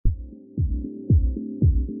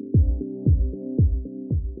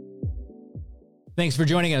Thanks for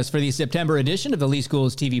joining us for the September edition of the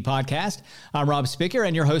LeeSchools TV podcast. I'm Rob Spicker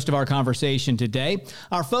and your host of our conversation today.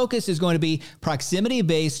 Our focus is going to be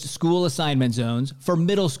proximity-based school assignment zones for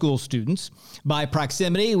middle school students. By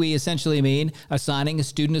proximity, we essentially mean assigning a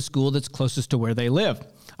student a school that's closest to where they live.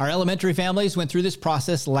 Our elementary families went through this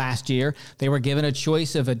process last year. They were given a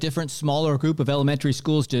choice of a different, smaller group of elementary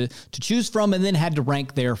schools to choose from and then had to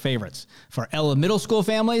rank their favorites. For middle school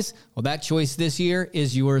families, well, that choice this year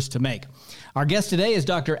is yours to make. Our guest today is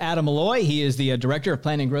Dr. Adam Molloy. He is the Director of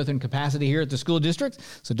Planning, Growth, and Capacity here at the school district.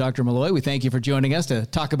 So, Dr. Molloy, we thank you for joining us to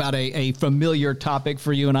talk about a familiar topic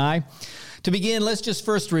for you and I. To begin, let's just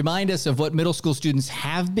first remind us of what middle school students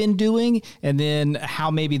have been doing and then how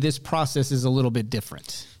maybe this process is a little bit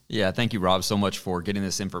different. Yeah, thank you, Rob, so much for getting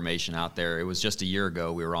this information out there. It was just a year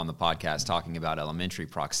ago we were on the podcast talking about elementary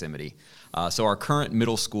proximity. So our current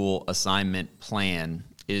middle school assignment plan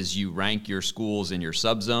is you rank your schools in your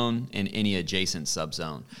subzone and any adjacent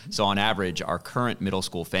subzone. So on average, our current middle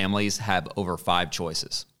school families have over 5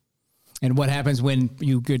 choices. And what happens when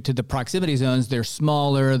you get to the proximity zones? They're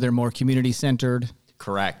smaller, they're more community-centered.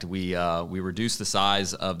 Correct. We reduce the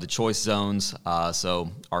size of the choice zones.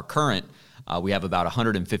 So our current we have about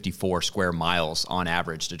 154 square miles on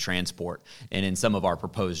average to transport. And in some of our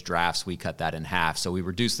proposed drafts, we cut that in half. So we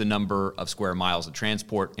reduce the number of square miles of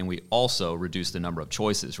transport, and we also reduce the number of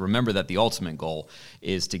choices. Remember that the ultimate goal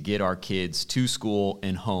is to get our kids to school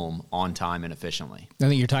and home on time and efficiently. I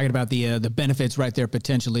think you're talking about the benefits right there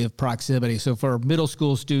potentially of proximity. So for middle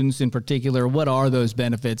school students in particular, what are those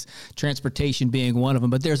benefits? Transportation being one of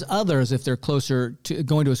them, but there's others if they're closer to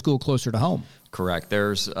going to a school closer to home. Correct.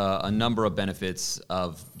 There's a number of benefits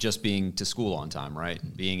of just being to school on time, right?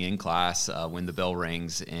 Being in class when the bell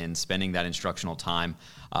rings and spending that instructional time.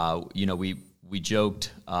 We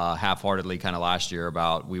joked half-heartedly kind of last year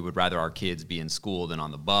about we would rather our kids be in school than on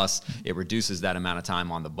the bus. It reduces that amount of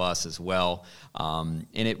time on the bus as well. And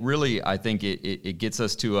it really, I think it gets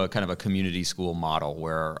us to a kind of a community school model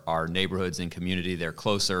where our neighborhoods and community, they're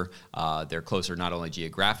closer. They're closer not only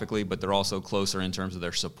geographically, but they're also closer in terms of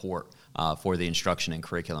their support for the instruction and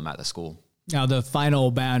curriculum at the school. Now, the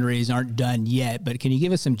final boundaries aren't done yet, but can you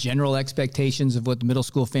give us some general expectations of what the middle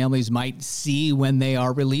school families might see when they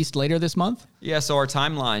are released later this month? Yeah, so our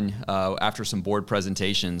timeline, after some board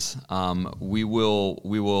presentations, we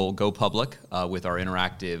will go public with our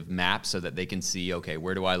interactive map so that they can see, okay,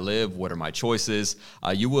 where do I live? What are my choices?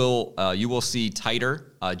 You will see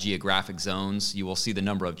tighter geographic zones. You will see the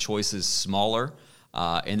number of choices smaller.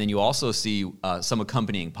 And then you also see some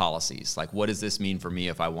accompanying policies, like what does this mean for me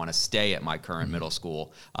if I want to stay at my current middle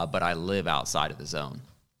school, but I live outside of the zone?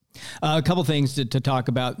 A couple things to talk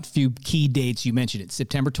about, a few key dates. You mentioned it,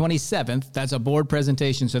 September 27th. That's a board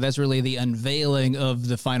presentation, so that's really the unveiling of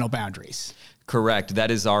the final boundaries. Correct.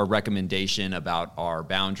 That is our recommendation about our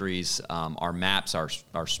boundaries, our maps,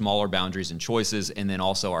 our smaller boundaries and choices, and then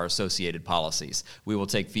also our associated policies. We will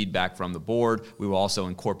take feedback from the board. We will also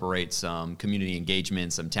incorporate some community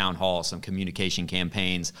engagement, some town halls, some communication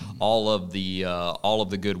campaigns, all of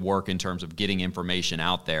the good work in terms of getting information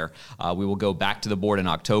out there. We will go back to the board in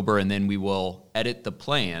October, and then we will edit the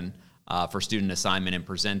plan for student assignment and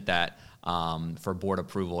present that for board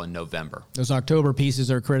approval in November. Those October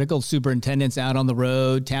pieces are critical. Superintendents out on the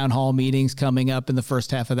road, town hall meetings coming up in the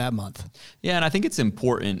first half of that month. Yeah, and I think it's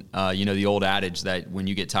important, the old adage that when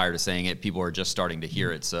you get tired of saying it, people are just starting to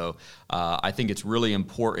hear it. So I think it's really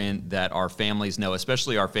important that our families know,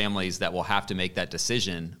 especially our families that will have to make that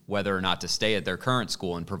decision whether or not to stay at their current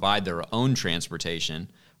school and provide their own transportation,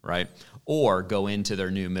 right? Or go into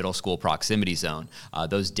their new middle school proximity zone.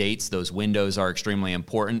 Those dates, those windows are extremely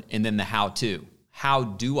important. And then the how-to. How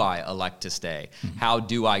do I elect to stay? How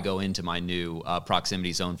do I go into my new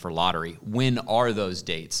proximity zone for lottery? When are those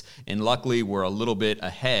dates? And luckily, we're a little bit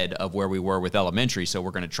ahead of where we were with elementary, so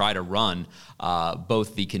we're going to try to run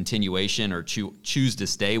both the continuation or choose to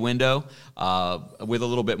stay window with a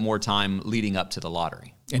little bit more time leading up to the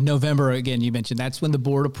lottery. In November, again, you mentioned that's when the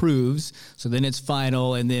board approves. So then it's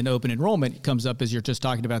final, and then open enrollment comes up, as you're just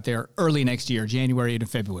talking about there, early next year, January to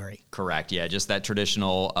February. Correct. Yeah, just that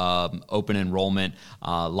traditional open enrollment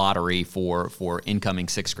lottery for incoming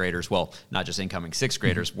sixth graders. Well, not just incoming sixth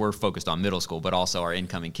graders. We're focused on middle school, but also our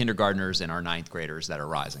incoming kindergartners and our ninth graders that are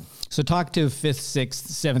rising. So talk to fifth, sixth,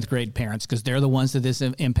 seventh grade parents, because they're the ones that this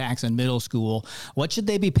impacts in middle school. What should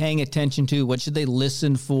they be paying attention to? What should they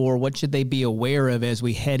listen for? What should they be aware of as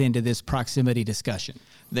we head into this proximity discussion?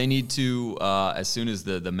 They need to, as soon as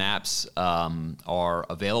the maps are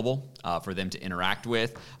available for them to interact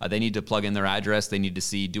with, they need to plug in their address. They need to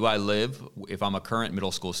see, do I live, if I'm a current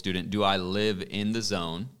middle school student, do I live in the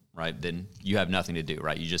zone right, then you have nothing to do,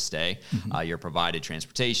 right? You just stay. You're provided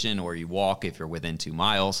transportation, or you walk if you're within 2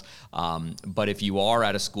 miles. But if you are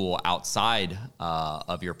at a school outside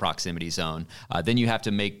of your proximity zone, then you have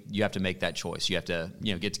to make that choice. You have to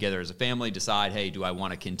get together as a family, decide, hey, do I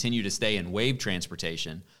want to continue to stay and waive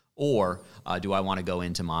transportation, or do I want to go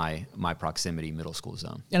into my proximity middle school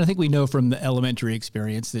zone? And I think we know from the elementary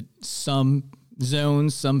experience that some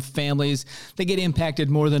zones, some families, they get impacted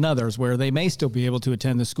more than others, where they may still be able to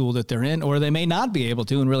attend the school that they're in, or they may not be able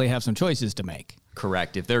to and really have some choices to make.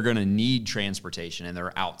 Correct. If they're going to need transportation and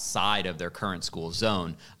they're outside of their current school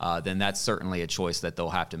zone, then that's certainly a choice that they'll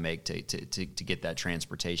have to make to get that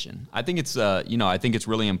transportation. I think it's it's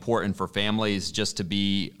really important for families just to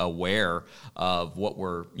be aware of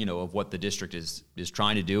what the district is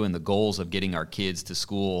trying to do and the goals of getting our kids to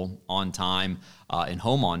school on time and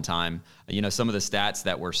home on time. Some of the stats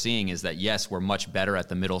that we're seeing is that, yes, we're much better at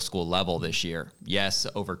the middle school level this year. Yes,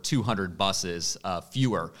 over 200 buses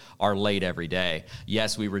fewer are late every day.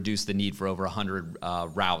 Yes, we reduced the need for over 100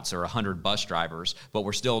 routes or 100 bus drivers, but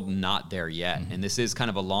we're still not there yet. And this is kind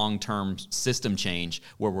of a long-term system change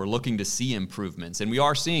where we're looking to see improvements, and we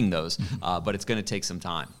are seeing those, but it's going to take some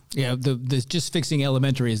time. Yeah, the just fixing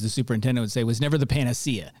elementary, as the superintendent would say, was never the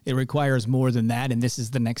panacea. It requires more than that, and this is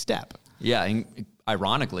the next step. Yeah, and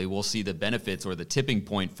ironically, we'll see the benefits or the tipping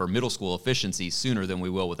point for middle school efficiency sooner than we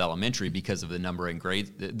will with elementary because of the number of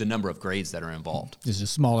grades that are involved. This is a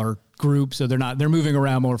smaller group, so they're moving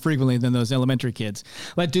around more frequently than those elementary kids.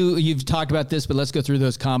 You've talked about this, but let's go through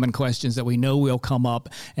those common questions that we know will come up.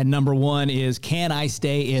 And number one is, can I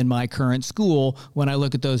stay in my current school when I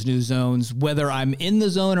look at those new zones, whether I'm in the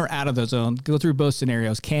zone or out of the zone? Go through both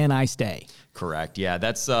scenarios. Can I stay? Correct. Yeah,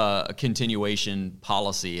 that's a continuation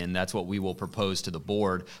policy, and that's what we will propose to the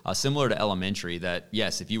board, similar to elementary, that,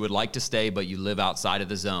 yes, if you would like to stay but you live outside of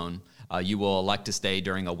the zone, you will elect to stay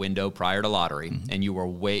during a window prior to lottery, and you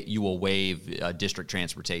will waive district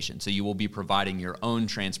transportation. So you will be providing your own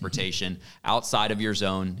transportation outside of your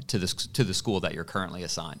zone to the school that you're currently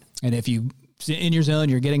assigned. And if you in your zone,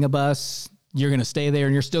 you're getting a bus, you're going to stay there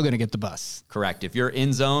and you're still going to get the bus. Correct. If you're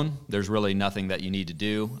in zone, there's really nothing that you need to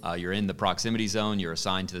do. You're in the proximity zone. You're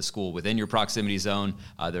assigned to the school within your proximity zone.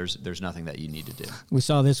 There's nothing that you need to do. We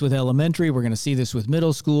saw this with elementary. We're going to see this with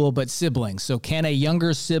middle school, but siblings. So can a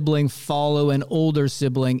younger sibling follow an older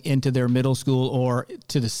sibling into their middle school or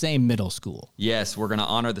to the same middle school? Yes, we're going to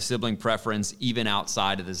honor the sibling preference even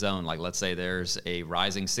outside of the zone. Like, let's say there's a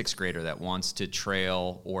rising 6th grader that wants to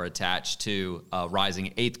trail or attach to a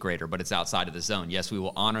rising 8th grader, but it's outside of the zone. Yes, we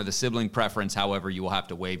will honor the sibling preference. However, you will have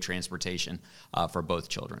to waive transportation for both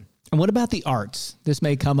children. And what about the arts? This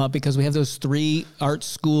may come up because we have those 3 art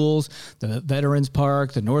schools, the Veterans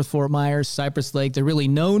Park, the North Fort Myers, Cypress Lake. They're really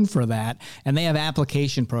known for that, and they have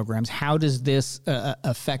application programs. How does this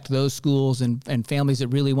affect those schools and families that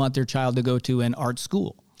really want their child to go to an art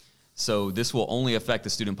school? So this will only affect the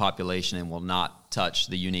student population and will not touch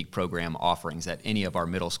the unique program offerings at any of our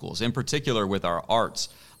middle schools. In particular, with our arts,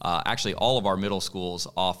 actually all of our middle schools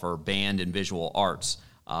offer band and visual arts.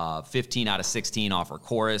 15 out of 16 offer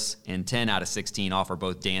chorus, and 10 out of 16 offer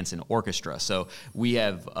both dance and orchestra. So we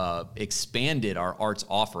have expanded our arts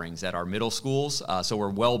offerings at our middle schools, so we're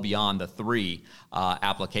well beyond the 3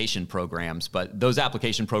 application programs. But those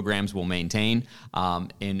application programs will maintain,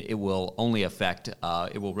 and it will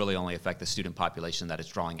really only affect the student population that is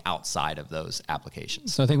drawing outside of those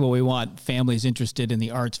applications. So I think what we want families interested in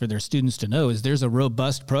the arts for their students to know is there's a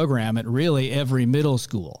robust program at really every middle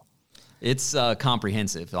school. It's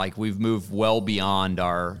comprehensive. Like, we've moved well beyond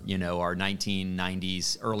our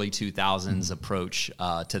 1990s, early 2000s approach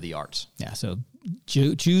to the arts. Yeah, so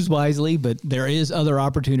choose wisely, but there is other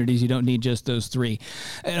opportunities. You don't need just those 3.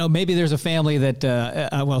 Maybe there's a family that,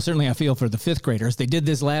 certainly I feel for the 5th graders. They did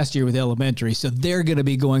this last year with elementary, so they're going to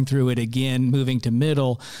be going through it again, moving to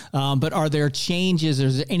middle. But are there changes?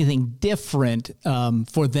 Is there anything different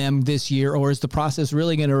for them this year, or is the process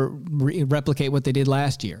really going to replicate what they did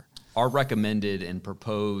last year? Our recommended and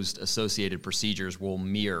proposed associated procedures will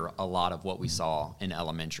mirror a lot of what we saw in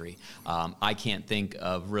elementary. I can't think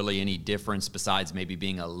of really any difference besides maybe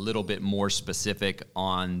being a little bit more specific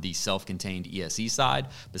on the self-contained ESE side.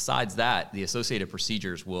 Besides that, the associated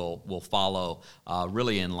procedures will follow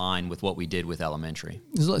really in line with what we did with elementary.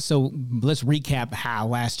 So let's recap how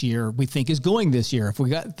last year we think is going this year. If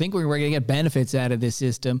we think we're going to get benefits out of this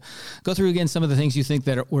system, go through again some of the things you think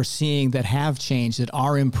that we're seeing that have changed, that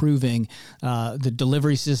are improving. The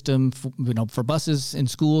delivery system for buses in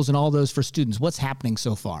schools and all those for students. What's happening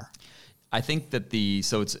so far? I think that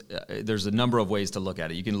there's a number of ways to look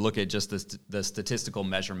at it. You can look at just the statistical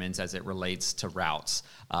measurements as it relates to routes,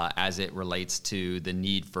 as it relates to the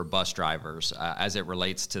need for bus drivers, as it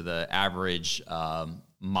relates to the average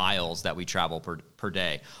miles that we travel per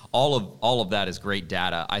day. All of that is great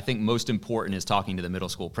data. I think most important is talking to the middle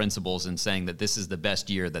school principals and saying that this is the best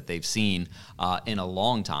year that they've seen in a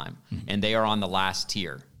long time, and they are on the last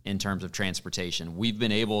tier in terms of transportation. We've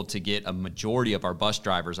been able to get a majority of our bus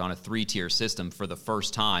drivers on a 3-tier system for the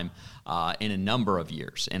first time in a number of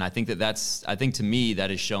years. And I think to me, that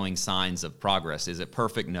is showing signs of progress. Is it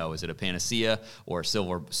perfect? No. Is it a panacea or a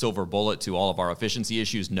silver bullet to all of our efficiency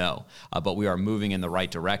issues? No. But we are moving in the right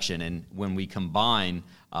direction. And when we combine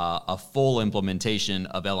a full implementation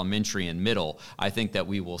of elementary and middle, I think that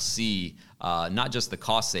we will see not just the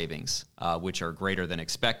cost savings, which are greater than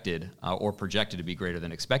expected or projected to be greater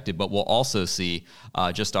than expected, but we'll also see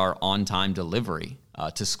just our on-time delivery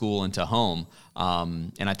to school and to home.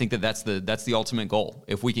 And I think that that's the ultimate goal.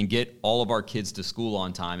 If we can get all of our kids to school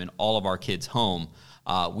on time and all of our kids home,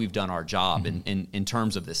 we've done our job in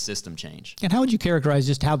terms of this system change. And how would you characterize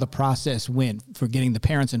just how the process went for getting the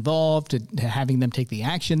parents involved, to having them take the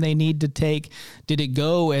action they need to take? Did it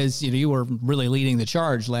go as, you were really leading the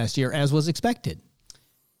charge last year, as was expected?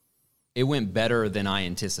 It went better than I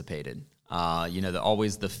anticipated.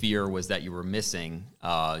 Always the fear was that you were missing,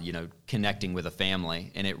 connecting with a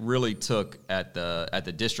family. And it really took at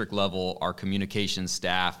the district level, our communications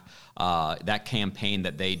staff, that campaign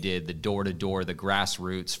that they did, the door-to-door, the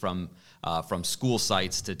grassroots from school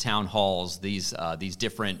sites to town halls, these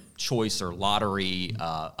different choice or lottery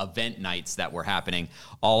event nights that were happening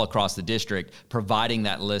all across the district, providing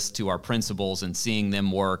that list to our principals and seeing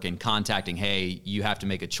them work and contacting, hey, you have to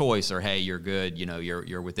make a choice, or hey, you're good,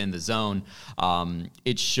 you're within the zone.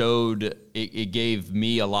 It gave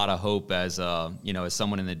me a lot of hope as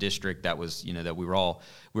someone in the district that was, that we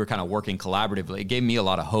were kind of working collaboratively. It gave me a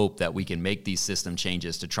lot of hope that we can make these system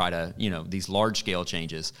changes to try to, these large scale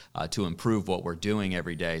changes to improve what we're doing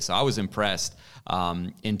every day. So I was impressed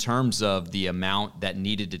in terms of the amount that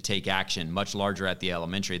needed to take action, much larger at the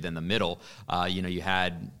elementary than the middle. You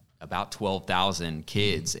had about 12,000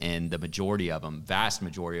 kids, and the vast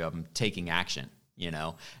majority of them taking action,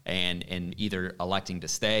 and either electing to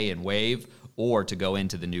stay and waive or to go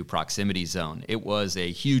into the new proximity zone. It was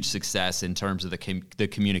a huge success in terms of the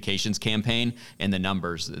communications campaign, and the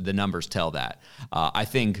numbers tell that. I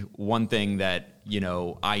think one thing that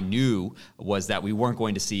I knew was that we weren't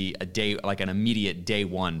going to see an immediate day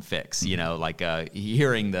one fix,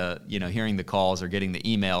 hearing the calls or getting the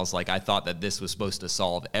emails. Like, I thought that this was supposed to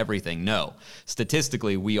solve everything. No,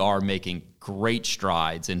 statistically, we are making great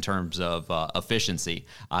strides in terms of efficiency.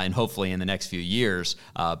 And hopefully in the next few years,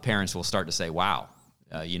 parents will start to say, wow,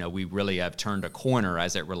 we really have turned a corner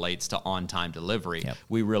as it relates to on-time delivery. Yep.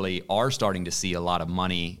 We really are starting to see a lot of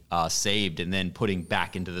money saved and then putting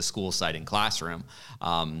back into the school site and classroom.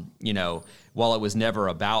 While it was never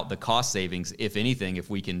about the cost savings, if anything, if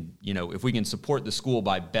we can support the school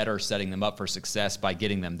by better setting them up for success by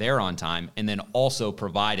getting them there on time, and then also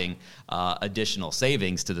providing additional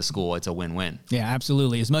savings to the school, it's a win-win. Yeah,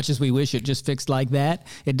 absolutely. As much as we wish it just fixed like that,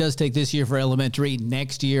 it does take this year for elementary,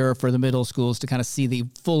 next year for the middle schools to kind of see the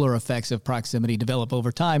fuller effects of proximity develop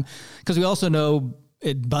over time, because we also know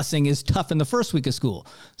busing is tough in the first week of school.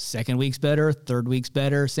 Second week's better, third week's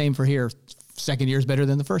better. Same for here. Second year's better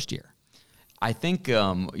than the first year. I think,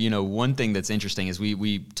 one thing that's interesting is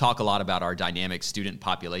we talk a lot about our dynamic student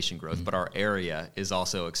population growth, but our area is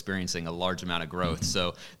also experiencing a large amount of growth.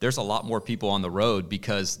 So there's a lot more people on the road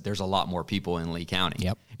because there's a lot more people in Lee County.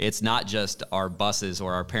 Yep. It's not just our buses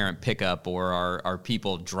or our parent pickup or our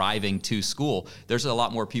people driving to school. There's a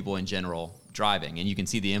lot more people in general driving, and you can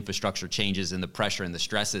see the infrastructure changes and the pressure and the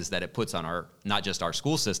stresses that it puts on not just our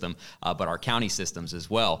school system, but our county systems as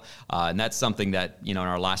well. And that's something that, in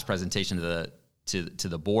our last presentation to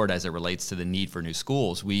the board as it relates to the need for new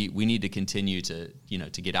schools, we need to continue to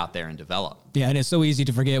get out there and develop. Yeah, and it's so easy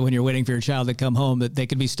to forget when you're waiting for your child to come home that they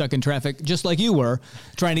could be stuck in traffic just like you were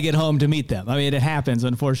trying to get home to meet them. I mean, it happens.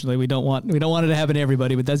 Unfortunately, we don't want it to happen to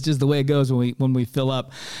everybody, but that's just the way it goes when we fill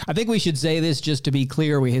up. I think we should say this just to be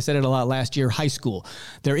clear. We said it a lot last year. High school.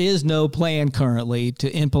 There is no plan currently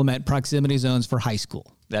to implement proximity zones for high school.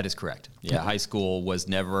 That is correct. Yeah, high school was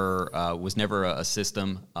never a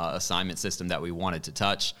system, assignment system that we wanted to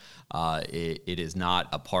touch. It is not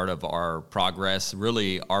a part of our progress.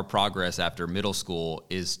 Really, our progress after middle school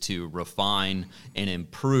is to refine and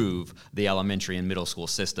improve the elementary and middle school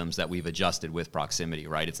systems that we've adjusted with proximity,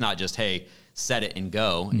 right? It's not just, hey, set it and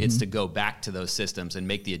go. Mm-hmm. It's to go back to those systems and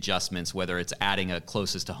make the adjustments, whether it's adding a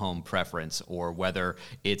closest to home preference or whether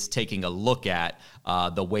it's taking a look at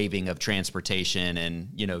the waiving of transportation and,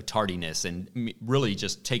 tardiness, and really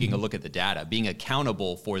just taking a look at the data, being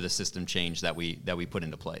accountable for the system change that we put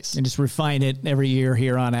into place. And just refine it every year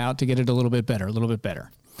here on out to get it a little bit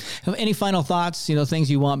better. Any final thoughts, things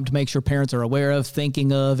you want to make sure parents are aware of,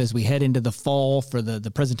 thinking of as we head into the fall for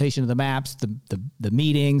the presentation of the maps, the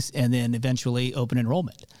meetings, and then eventually open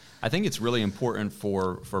enrollment? I think it's really important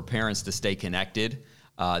for parents to stay connected.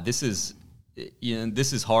 This is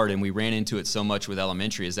hard, and we ran into it so much with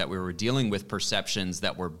elementary, is that we were dealing with perceptions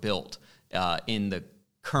that were built in the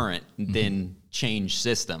current then change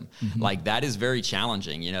system. Mm-hmm. Like, that is very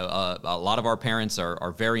challenging. A lot of our parents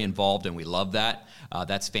are very involved, and we love that.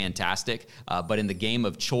 That's fantastic. But in the game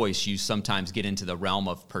of choice, you sometimes get into the realm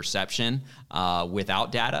of perception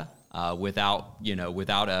without data. Without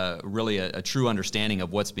a true understanding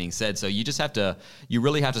of what's being said. So you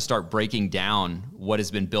really have to start breaking down what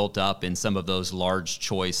has been built up in some of those large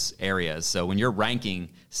choice areas. So when you're ranking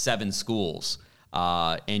 7 schools,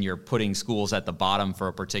 and you're putting schools at the bottom for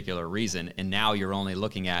a particular reason, and now you're only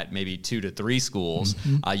looking at maybe 2 to 3 schools,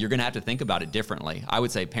 you're going to have to think about it differently. I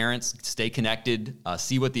would say parents, stay connected,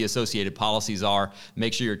 see what the associated policies are,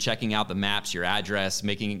 make sure you're checking out the maps, your address,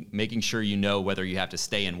 making sure you know whether you have to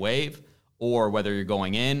stay and waive, or whether you're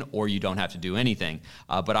going in or you don't have to do anything.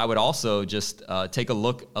 But I would also just take a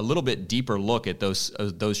little bit deeper look at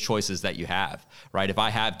those choices that you have, right? If I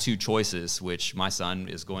have 2 choices, which my son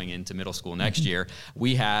is going into middle school next year,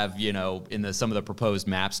 we have, in some of the proposed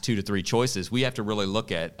maps, 2 to 3 choices. We have to really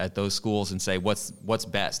look at those schools and say, what's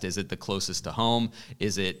best? Is it the closest to home?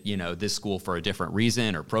 Is it, this school for a different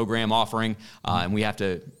reason or program offering? And we have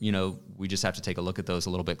to, we just have to take a look at those a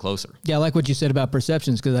little bit closer. Yeah, I like what you said about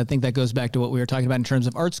perceptions, because I think that goes back to what we were talking about in terms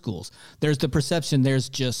of art schools. There's the perception there's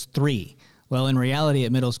just 3. Well, in reality,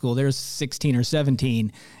 at middle school, there's 16 or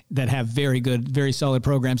 17 that have very good, very solid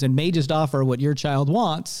programs and may just offer what your child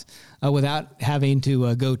wants without having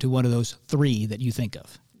to go to one of those 3 that you think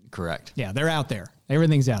of. Correct. Yeah, they're out there.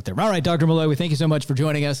 Everything's out there. All right, Dr. Molloy, we thank you so much for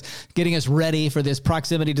joining us, getting us ready for this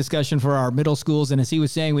proximity discussion for our middle schools. And as he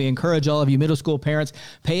was saying, we encourage all of you middle school parents,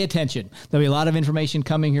 pay attention. There'll be a lot of information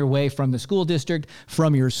coming your way from the school district,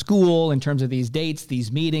 from your school, in terms of these dates,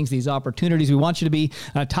 these meetings, these opportunities. We want you to be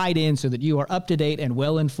tied in so that you are up to date and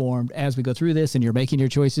well informed as we go through this, and you're making your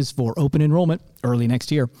choices for open enrollment early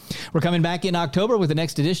next year. We're coming back in October with the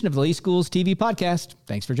next edition of the LeeSchools TV podcast.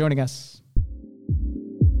 Thanks for joining us.